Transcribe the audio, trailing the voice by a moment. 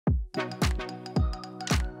I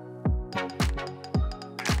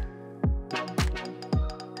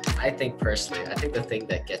think personally, I think the thing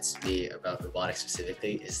that gets me about robotics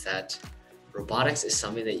specifically is that robotics is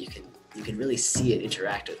something that you can really see and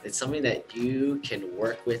interact with. It's something that you can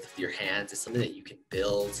work with your hands. It's something that you can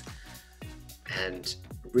build and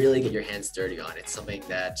really get your hands dirty on. It's something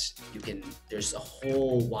that there's a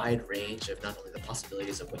whole wide range of not only the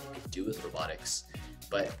possibilities of what you can do with robotics,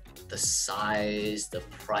 but the size, the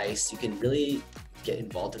price. You can really get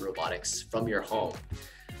involved in robotics from your home,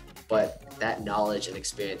 but that knowledge and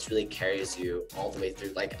experience really carries you all the way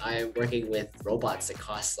through. Like, I'm working with robots that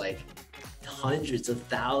cost like hundreds of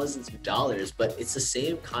thousands of dollars, but it's the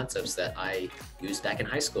same concepts that I used back in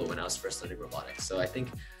high school when I was first learning robotics. So I think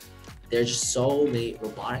there's just so many,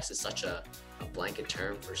 robotics is such a blanket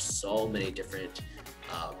term for so many different,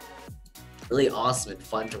 really awesome and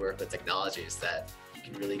fun to work with technologies that you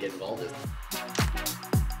can really get involved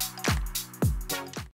with.